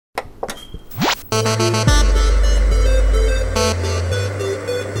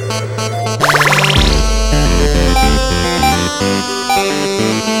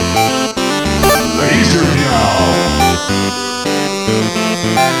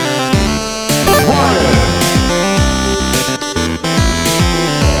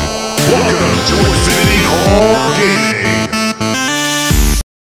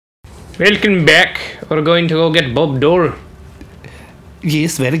Welcome back. We're going to go get Bob Dhole.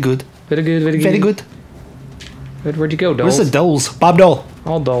 Yes, very good. Very good, very good. Very good. Where'd you go, Dhole? Where's the Doles? Bob Dhole.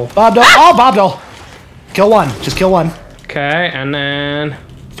 All Dhole. Bob Dhole. Oh, Bob Dhole. Kill one. Just kill one. Okay, and then...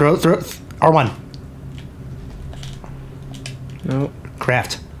 Throw R1. No.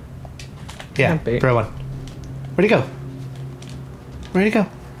 Craft. Yeah, Can't be. throw one. Where'd he go? Where'd he go?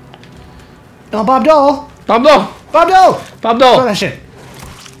 Oh, Bob Dhole. Bob Dhole! Bob Dhole. Bob Throw Dhole! that shit.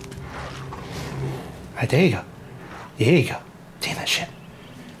 Right, there you go. There you go. Damn that shit.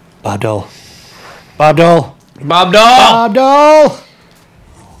 Bob Dhole. Bob Dhole. Bob Dhole! Bob Dhole.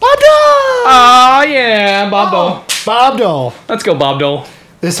 Bob Dhole. Oh, yeah, Bob Dhole. Bob Dhole. Let's go, Bob Dhole.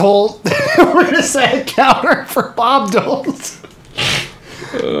 This whole we're gonna say a counter for Bob Doles.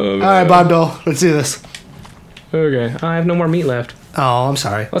 All right, Bob Dole. Let's do this. Okay, I have no more meat left. Oh, I'm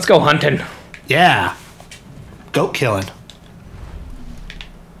sorry. Let's go hunting. Yeah. Goat killing.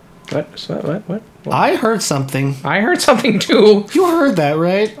 What? I heard something. I heard something too. You heard that,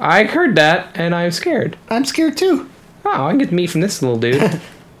 right? I heard that, and I'm scared. I'm scared too. Oh, I can get meat from this little dude.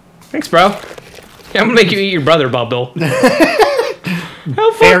 Thanks, bro. Yeah, I'm gonna make you eat your brother, Bob Dhole.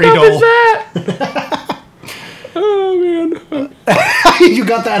 How fucked up is that? Oh, man. You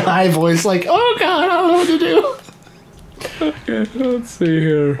got that high voice like, oh god, I don't know what to do. Okay, let's see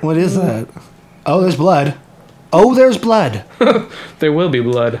here. What is that? Oh, there's blood. Oh, there's blood. There will be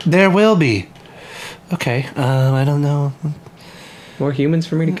blood. There will be. Okay, I don't know. More humans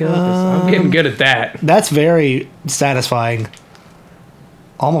for me to kill? 'Cause I'm getting good at that. That's very satisfying.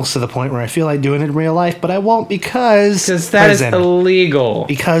 Almost to the point where I feel like doing it in real life, but I won't because that is illegal.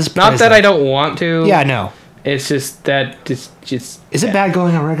 Because not that I don't want to. Yeah, no. It's just that it's just. Is it bad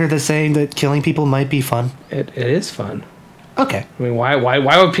going on record that's saying that killing people might be fun? It is fun. Okay. I mean, why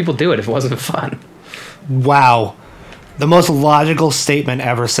would people do it if it wasn't fun? Wow, the most logical statement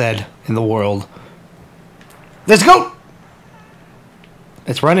ever said in the world. Let's go.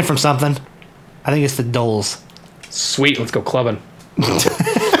 It's running from something. I think it's the Doles. Sweet, let's go clubbing.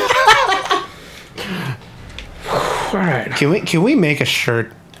 All right. Can we make a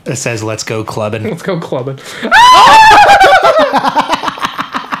shirt that says "Let's go clubbing"? Let's go clubbing.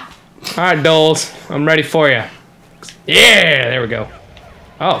 All right, Doles, I'm ready for you. Yeah, there we go.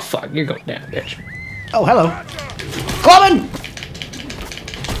 Oh fuck, you're going down, bitch. Oh, hello. Clubbing.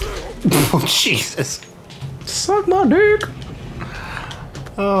 Oh Jesus. Suck my dick.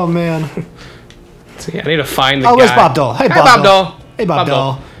 Oh man. See, I need to find the guy. Oh, where's Bob Dhole? Hey, Bob Dhole. Hey, Bob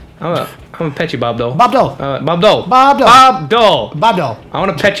Dhole. I'm gonna pet you, Bob Dhole. Bob Dhole. Bob Dhole. Bob Dhole. Bob Dhole. Bob Dhole. I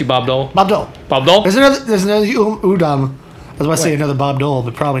want to pet you, Bob Dhole. Bob Dhole. Bob Dhole. There's another Udom. I was about to say another Bob Dhole,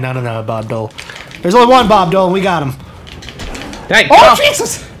 but probably not another Bob Dhole. There's only one Bob Dhole, and we got him. Hey, oh,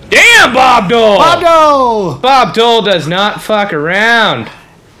 Jesus! Damn, Bob Dhole! Bob Dhole! Bob Dhole does not fuck around.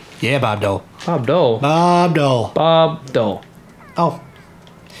 Yeah, Bob Dhole. Bob Dhole. Bob Dhole. Bob Dhole. Oh.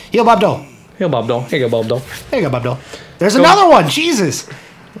 Heal Bob Dhole. Here, Bob Dhole. Here you go, Bob Dhole. There you go, Bob Dhole. There's another one! Jesus!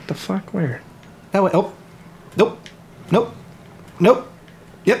 What the fuck? Where? That way. Oh. Nope. Nope. Nope.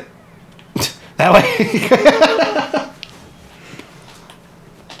 Yep. That way.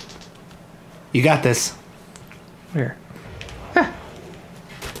 You got this. Where?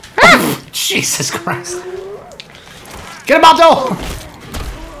 Oh, Jesus Christ. Get him, Bob Dhole!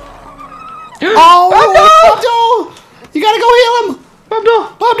 Oh, Bob Dhole! You gotta go heal him! Bob Dhole!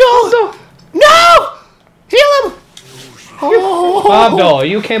 Bob Dhole! No! Heal him! Oh. Bob Dhole, are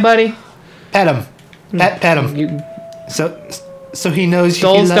you okay, buddy? Pet him. Pet him. So he knows you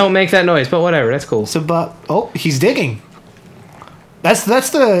Doles don't make that noise, but whatever, that's cool. So Bob, oh, he's digging. That's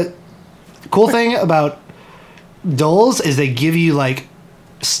the cool thing about Doles is they give you like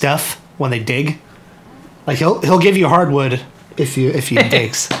stuff when they dig. Like he'll give you hardwood if you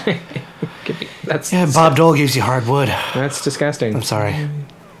digs. That's yeah, Bob Dhole gives you hardwood. That's disgusting. I'm sorry.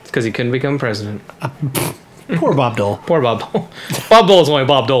 It's because he couldn't become president. Poor Bob Dhole. Poor Bob Dhole. Bob Dole is only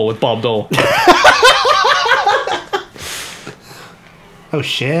Bob Dhole with Bob Dhole. Oh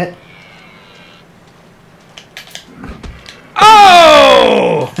shit.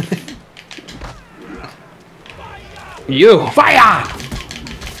 Oh! You. Fire!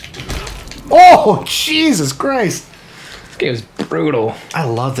 Oh, Jesus Christ. This game is brutal. I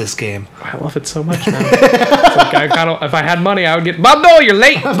love this game. I love it so much, man. It's like I kinda, if I had money, I would get... Bob Dhole, you're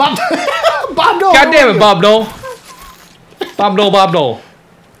late! Bob Dhole! God damn it, Bob Dhole. Bob Dhole, Bob Dhole.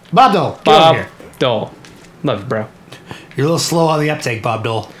 Bob Dhole, Bob Dhole. Love you, bro. You're a little slow on the uptake, Bob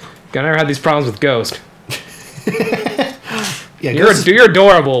Dhole. I never had these problems with Ghost. Yeah, you're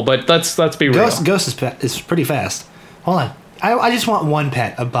adorable, but let's be real. Ghost is pretty fast. Hold on. I just want one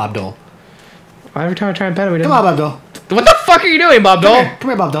pet of Bob Dhole. Every time I try and pet him, he Come doesn't. on, Bob Dole. What the fuck are you doing, Bob Dole? Come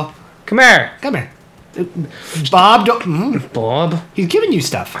here, Bob Dole. Come here. Come here. Bob Dole. Bob. He's giving you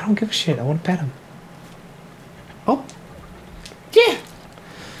stuff. I don't give a shit. I want to pet him. Oh. Yeah.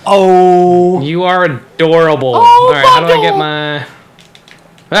 Oh. You are adorable. Oh, All right, how do I Bob get Dole. my...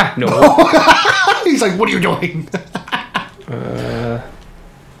 Ah, no. He's like, what are you doing?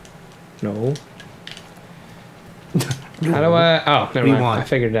 No. How do I... Oh, never mind. I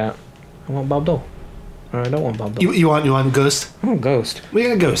figured it out. I want Bob Dole. Or I don't want Bob Dole. You want Ghost? I want Ghost. We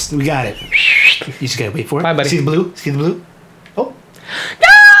got a Ghost. We got it. You just gotta wait for it. Bye, buddy. See the blue? See the blue? Oh.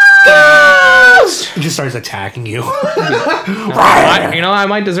 Ghost! He just starts attacking you. I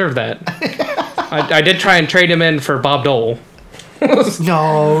might deserve that. I did try and trade him in for Bob Dole.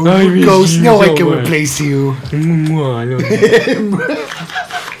 No, miss Ghost. you No one so can much. replace you. I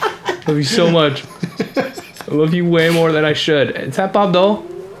love you so much. I love you way more than I should. Is that Bob Dole?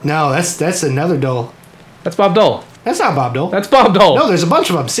 No, that's another Dole. That's Bob Dole. That's not Bob Dole. That's Bob Dole. No, there's a bunch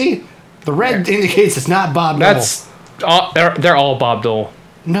of them. See, the red indicates it's not Bob Dole. That's all. They're all Bob Dole.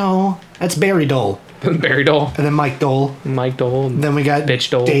 No, that's Barry Dole. Barry Dole. And then Mike Dole. Mike Dole. And then we got Bitch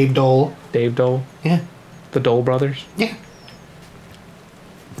Dole. Dave Dole. Dave Dole. Yeah. The Dole brothers. Yeah.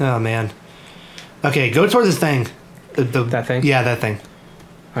 Oh, man. Okay, go towards this thing. That thing? Yeah, that thing.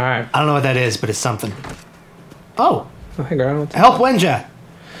 All right. I don't know what that is, but it's something. Oh. Oh, hey, girl. Help Wenja.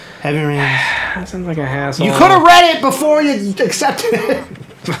 Heavy rain. That sounds like a hassle. You could have read it before you accepted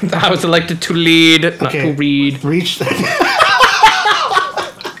it. I was elected to lead, not to read. Reach the...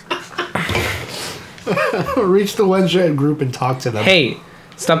 Reach the Wenja group and talk to them. Hey,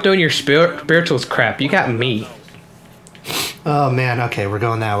 stop doing your spirituals crap. You got me. Oh, man. Okay, we're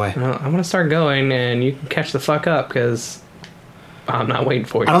going that way. Well, I'm going to start going, and you can catch the fuck up, because I'm not waiting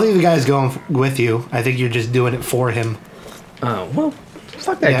for you. I don't think the guy's going with you. I think you're just doing it for him. Oh, well,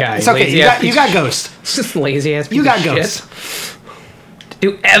 fuck that guy. It's okay. You got Ghost. It's just lazy ass piece You got of Ghost. shit.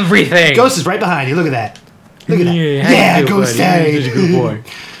 Do everything. Ghost is right behind you. Look at that. Look at that. Yeah, Ghost. You're such a good boy.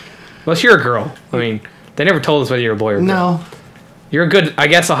 Unless you're a girl. I mean, they never told us whether you're a boy or a girl. No. You're a good. I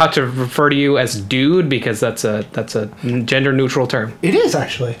guess I'll have to refer to you as dude because that's a gender neutral term. It is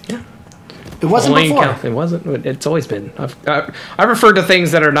actually. Yeah. It wasn't before. It wasn't. It's always been. I've referred to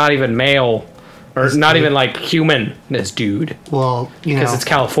things that are not even male, or As not dude. even like human as dude. Well, you know, Because it's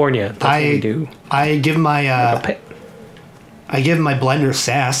California. That's what we do. I give my blender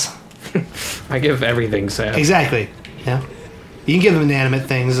sass. I give everything sass. Exactly. Yeah. You can give them inanimate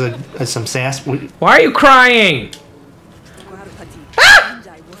things some sass. Why are you crying?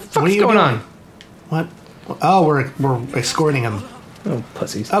 What are you going doing? on? What? Oh, we're escorting them. Oh,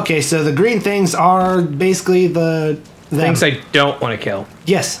 pussies. Okay, so the green things are basically them. Things I don't want to kill.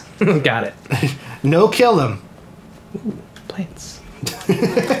 Yes. Got it. No, kill them. Plants.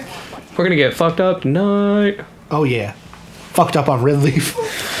 We're gonna get fucked up tonight. Oh yeah. Fucked up on red leaf.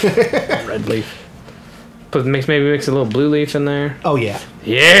 Red leaf. Maybe mix a little blue leaf in there. Oh yeah.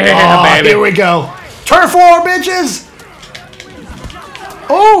 Yeah, Oh, baby. here we go. Turf war, bitches.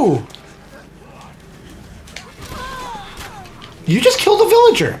 Oh. You just killed a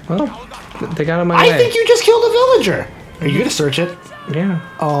villager. Well, they got on my I way. think you just killed a villager. Are you gonna search it? Yeah.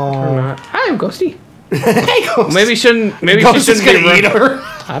 Or Oh. not. Hi, I'm Ghosty. Hey, Ghost. Maybe shouldn't. Maybe Ghost she is shouldn't gonna be. eat her.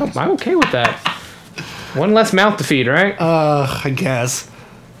 I'm okay with that. One less mouth to feed, right? I guess.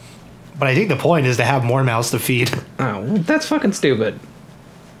 But I think the point is to have more mouths to feed. Oh, well, that's fucking stupid.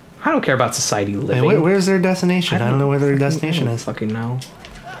 I don't care about society living. And where's their destination? I don't know where their destination I don't is. fucking know.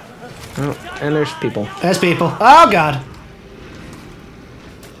 Oh, and there's people. There's people. Oh god.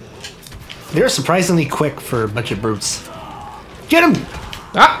 They're surprisingly quick for a bunch of brutes. Get him!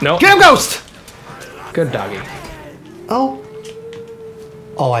 Ah, no. Get him, Ghost! Good doggy. Oh.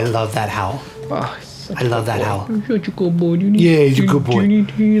 Oh, I love that howl. Oh, I love that howl. you're such a good boy. Yeah, he's a good boy.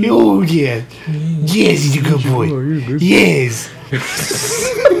 Oh, yeah. Yes, he's a good boy. Yes.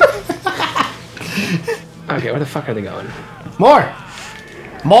 Okay, where the fuck are they going? More.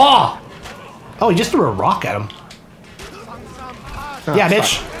 More. Oh, he just threw a rock at him. Oh, Yeah, fuck.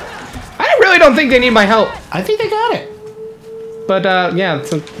 bitch. I really don't think they need my help. I think they got it. But, yeah,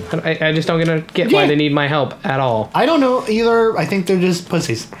 so I just don't get why Yeah. they need my help at all. I don't know either. I think they're just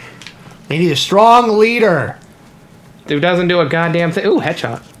pussies. They need a strong leader. Who doesn't do a goddamn thing. Ooh,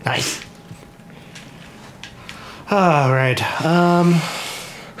 headshot. Nice. All right.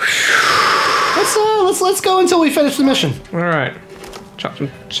 Let's go until we finish the mission. All right. Chop some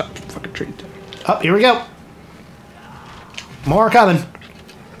fucking tree. Up, here we go. More coming.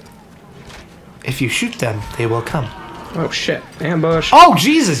 If you shoot them, they will come. Oh shit! Ambush. Oh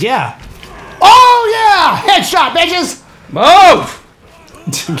Jesus, yeah. Oh yeah! Headshot, bitches. Move!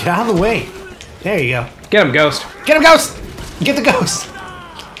 Get out of the way. There you go. Get him, Ghost. Get him, Ghost! Get the Ghost!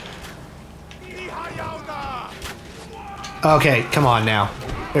 Okay, come on now.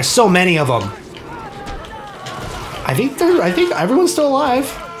 There's so many of them. I think everyone's still alive.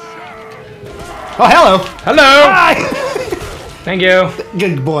 Oh, hello! Hello! Hi! Thank you.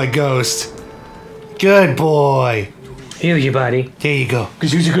 Good boy, Ghost. Good boy. Here you, buddy. There you go.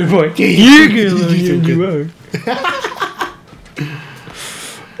 Because you're a good boy. You're good.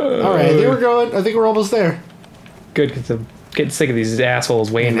 Alright, I think we're almost there. Good, because I'm getting sick of these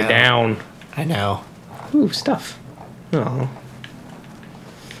assholes weighing me down. I know. Ooh, stuff. Oh.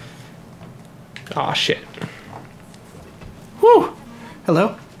 Aw, shit. Whew.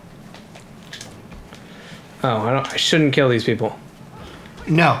 Hello? Oh, I shouldn't kill these people.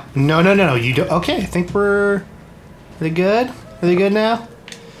 No. You do. Okay, I think we're. Are they good? Are they good now?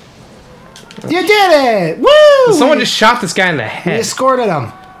 You did it! Woo! Someone just shot this guy in the head. We escorted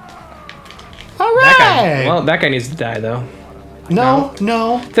him. All That right. guy, well, that guy needs to die, though. No.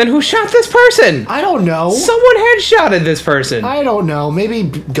 Then who shot this person? I don't know. Someone headshotted this person. I don't know. Maybe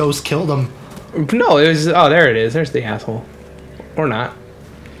Ghost killed him. No, it was. Oh, there it is. There's the asshole. Or not.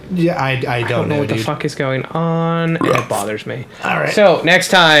 Yeah, I don't know what the fuck is going on. And it bothers me. All right. So next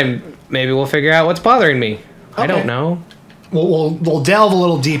time, maybe we'll figure out what's bothering me. I don't know. We'll delve a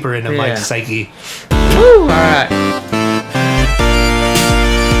little deeper into Mike's psyche. Woo! All right.